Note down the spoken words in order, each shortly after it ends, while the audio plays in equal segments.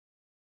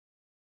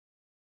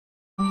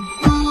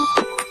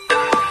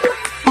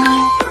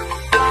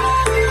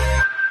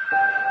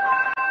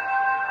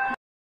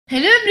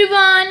Hello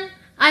everyone,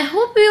 I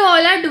hope you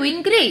all are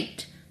doing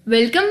great.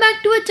 Welcome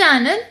back to our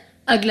channel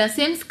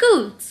AglaSem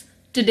Schools.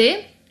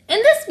 Today in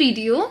this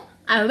video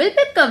I will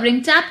be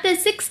covering chapter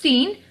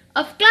 16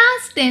 of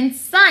class 10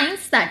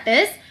 science, that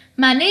is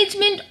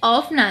management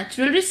of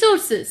natural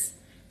resources.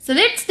 So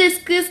let's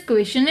discuss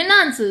question and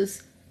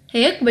answers.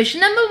 Here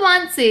question number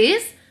 1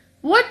 says,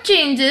 what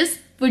changes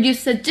would you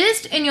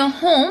suggest in your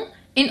home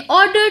in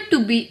order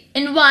to be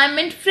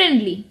environment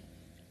friendly?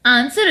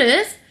 Answer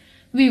is,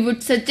 we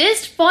would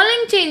suggest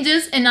following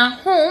changes in our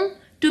home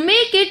to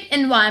make it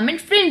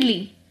environment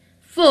friendly.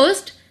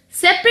 First,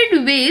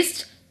 separate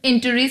waste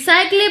into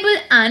recyclable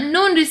and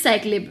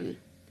non-recyclable.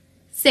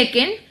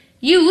 Second,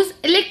 use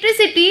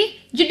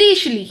electricity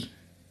judiciously.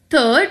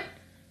 Third,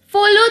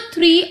 follow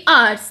 3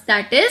 R's,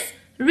 that is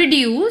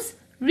reduce,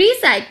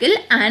 recycle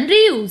and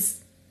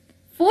reuse.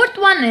 Fourth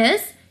one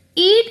is,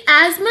 eat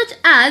as much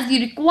as you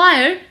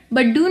require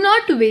but do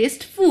not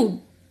waste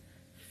food.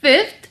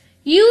 Fifth,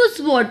 use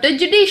water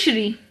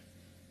judiciously.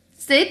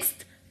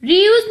 Sixth,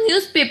 reuse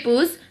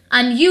newspapers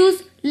and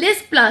use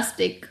less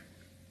plastic.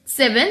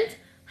 Seventh,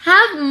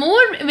 have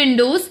more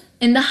windows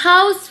in the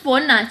house for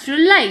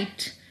natural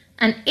light.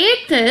 And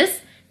eighth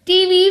is,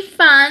 TV,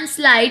 fans,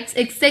 lights,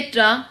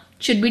 etc.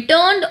 should be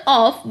turned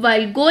off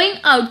while going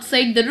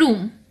outside the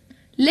room.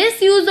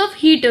 Less use of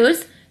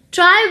heaters,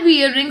 try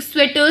wearing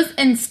sweaters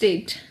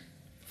instead.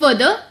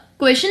 Further,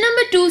 question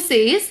number 2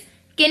 says,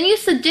 can you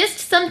suggest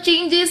some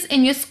changes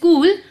in your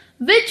school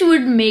which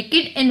would make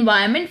it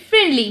environment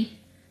friendly?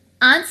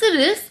 Answer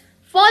is,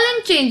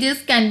 following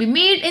changes can be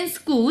made in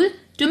school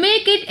to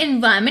make it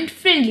environment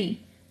friendly.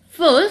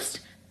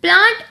 First,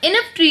 plant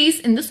enough trees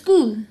in the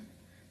school.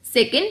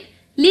 Second,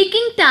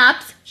 leaking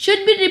taps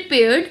should be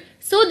repaired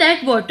so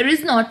that water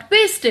is not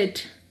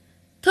wasted.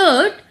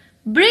 Third,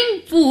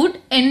 bring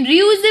food in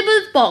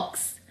reusable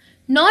box,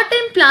 not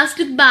in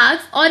plastic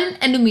bags or in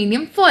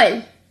aluminium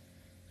foil.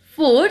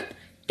 Fourth,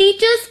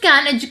 teachers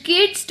can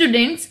educate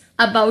students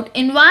about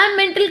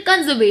environmental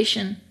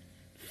conservation.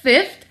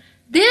 Fifth,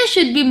 there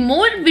should be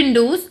more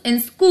windows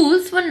in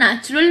schools for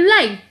natural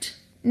light.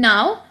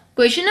 Now,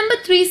 question number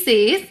 3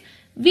 says,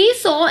 we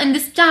saw in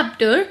this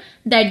chapter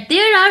that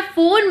there are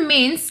 4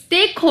 main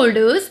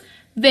stakeholders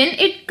when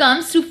it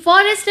comes to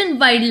forest and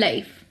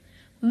wildlife.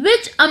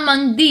 Which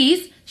among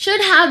these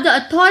should have the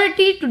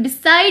authority to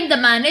decide the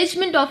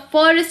management of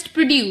forest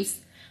produce?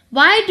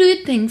 Why do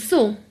you think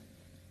so?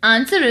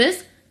 Answer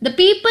is, the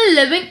people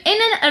living in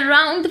and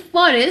around the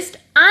forest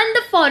and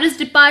the forest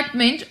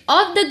department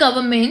of the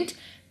government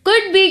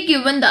could be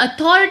given the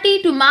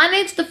authority to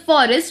manage the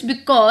forest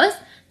because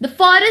the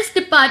forest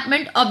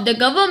department of the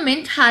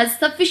government has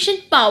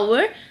sufficient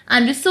power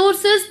and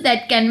resources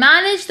that can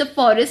manage the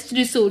forest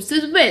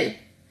resources well.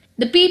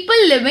 The people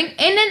living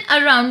in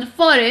and around the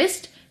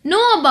forest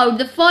know about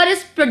the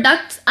forest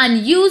products and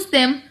use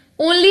them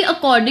only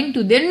according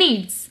to their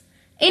needs.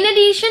 In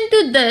addition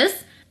to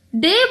this,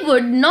 they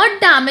would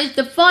not damage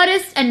the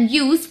forest and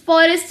use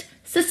forest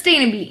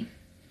sustainably.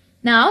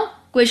 Now,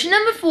 question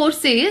number 4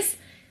 says,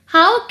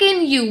 how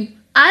can you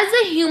as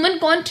a human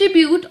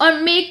contribute or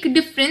make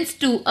difference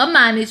to a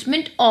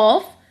management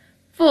of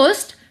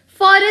first,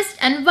 forest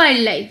and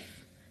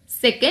wildlife,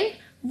 second,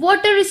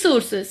 water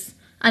resources,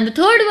 and the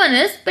third one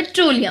is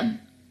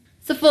petroleum.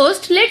 So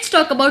first, let's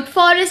talk about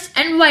forest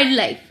and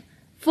wildlife.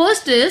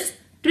 First is,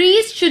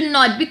 trees should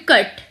not be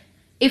cut.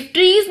 If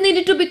trees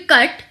needed to be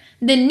cut,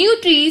 then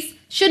new trees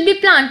should be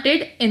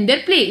planted in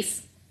their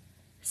place.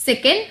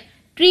 Second,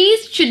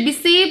 trees should be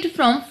saved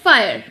from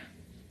fire.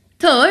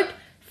 Third,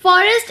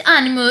 forest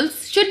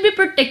animals should be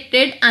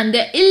protected and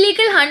their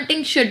illegal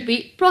hunting should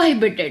be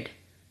prohibited.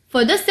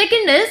 For the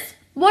second is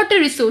water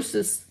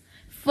resources.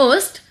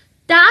 First,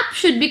 tap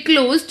should be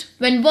closed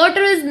when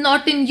water is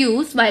not in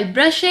use while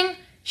brushing,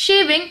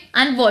 shaving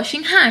and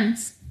washing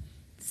hands.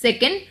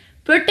 Second,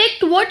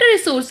 protect water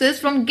resources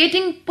from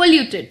getting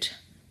polluted.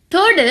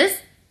 Third is,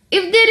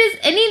 if there is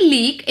any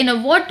leak in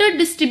a water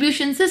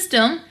distribution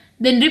system,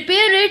 then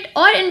repair it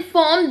or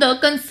inform the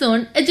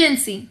concerned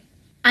agency.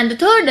 And the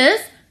third is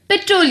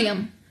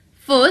petroleum.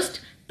 First,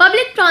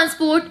 public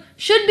transport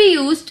should be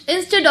used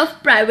instead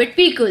of private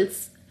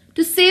vehicles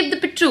to save the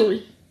petrol.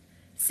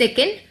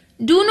 Second,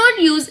 do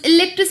not use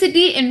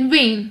electricity in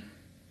vain.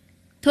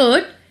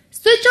 Third,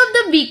 switch off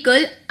the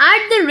vehicle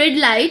at the red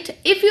light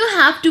if you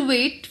have to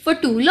wait for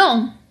too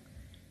long.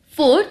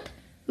 Fourth,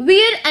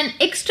 wear an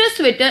extra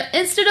sweater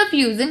instead of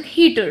using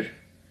heater.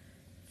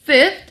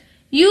 Fifth,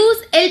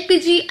 use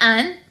LPG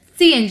and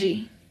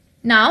CNG.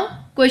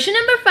 Now, question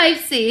number 5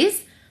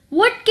 says,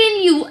 what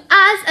can you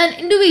as an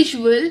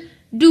individual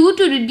do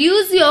to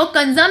reduce your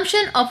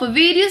consumption of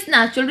various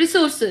natural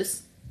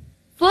resources?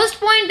 First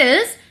point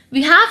is,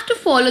 we have to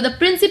follow the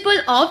principle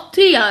of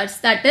 3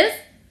 R's, that is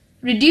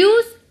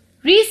reduce,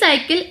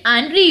 recycle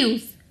and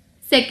reuse.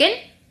 Second,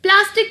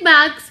 plastic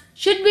bags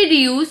should be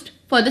reused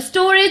for the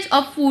storage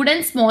of food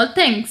and small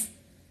things.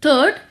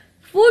 Third,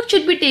 food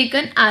should be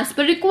taken as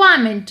per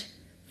requirement.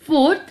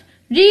 Fourth,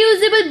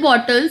 reusable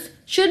bottles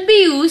should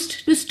be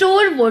used to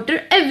store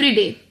water every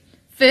day.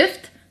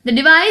 Fifth, the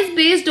device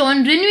based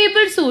on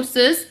renewable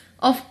sources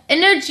of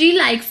energy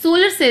like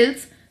solar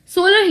cells,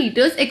 solar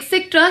heaters,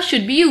 etc.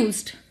 should be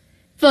used.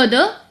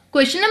 Further,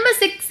 question number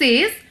 6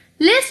 says,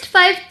 list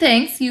 5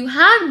 things you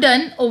have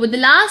done over the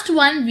last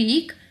 1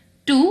 week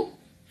to,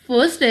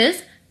 first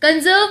is,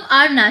 conserve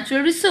our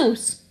natural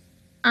resource.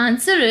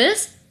 Answer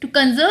is, to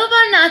conserve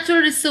our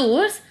natural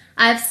resource,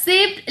 I have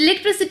saved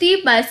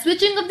electricity by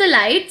switching off the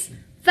lights,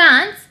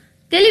 fans,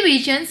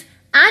 televisions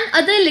and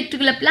other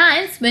electrical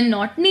appliances when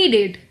not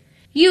needed.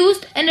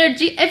 Used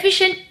energy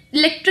efficient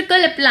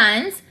electrical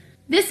appliance.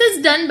 This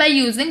is done by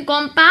using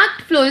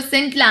compact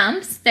fluorescent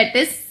lamps, that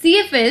is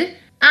CFL,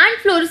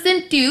 and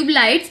fluorescent tube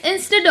lights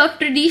instead of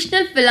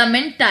traditional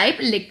filament type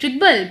electric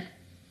bulb.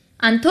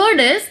 And third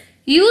is,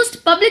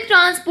 used public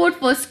transport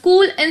for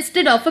school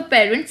instead of a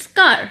parent's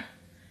car.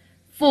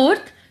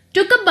 Fourth,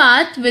 took a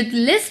bath with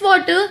less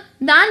water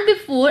than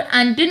before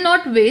and did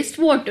not waste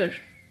water.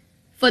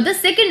 For the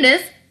second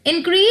is,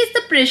 increase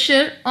the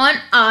pressure on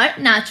our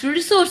natural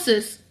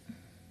resources.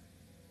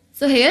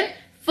 So here,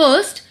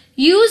 first,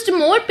 used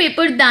more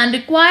paper than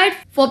required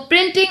for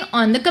printing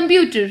on the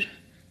computer.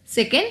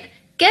 Second,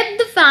 kept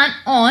the fan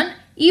on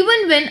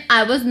even when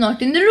I was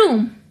not in the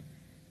room.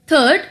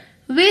 Third,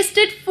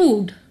 wasted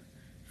food.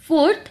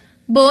 Fourth,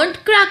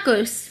 burnt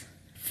crackers.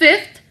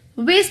 Fifth,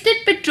 wasted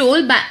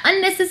petrol by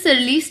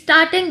unnecessarily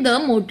starting the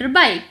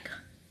motorbike.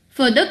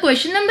 Further,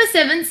 question number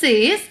 7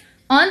 says,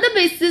 on the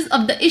basis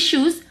of the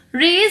issues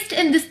raised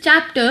in this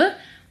chapter,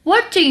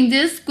 what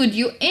changes could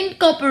you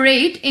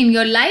incorporate in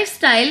your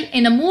lifestyle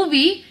in a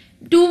movie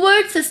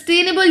towards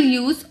sustainable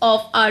use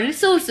of our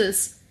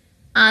resources?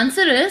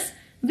 Answer is,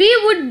 we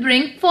would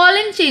bring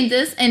following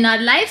changes in our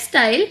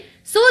lifestyle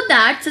so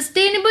that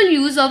sustainable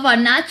use of our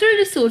natural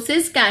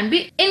resources can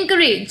be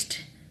encouraged.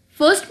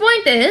 First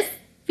point is,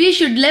 we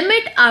should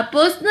limit our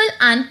personal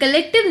and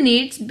collective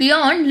needs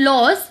beyond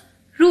laws,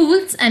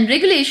 rules and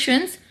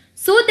regulations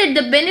so that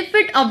the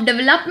benefit of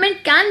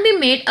development can be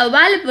made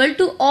available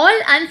to all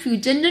and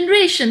future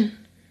generations.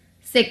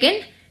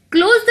 Second,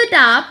 close the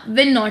tap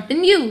when not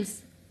in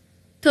use.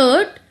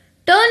 Third,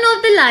 turn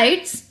off the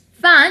lights,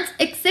 fans,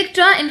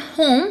 etc. in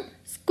home,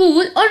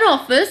 school or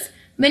office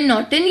when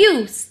not in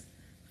use.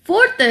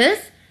 Fourth is,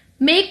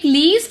 make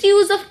least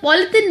use of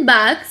polythene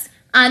bags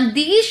and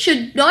these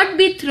should not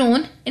be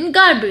thrown in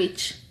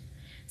garbage.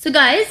 So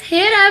guys,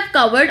 here I have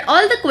covered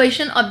all the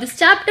questions of this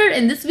chapter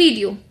in this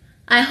video.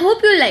 I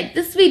hope you like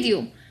this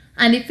video,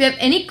 and if you have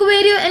any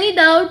query or any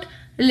doubt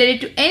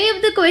related to any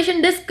of the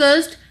questions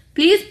discussed,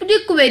 please put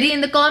your query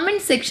in the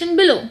comment section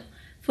below.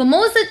 For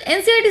more such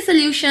NCERT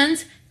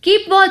solutions,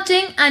 keep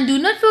watching and do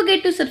not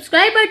forget to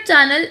subscribe our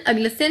channel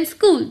AglaSem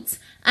Schools.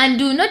 And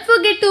do not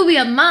forget to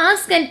wear a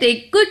mask and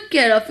take good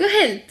care of your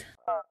health.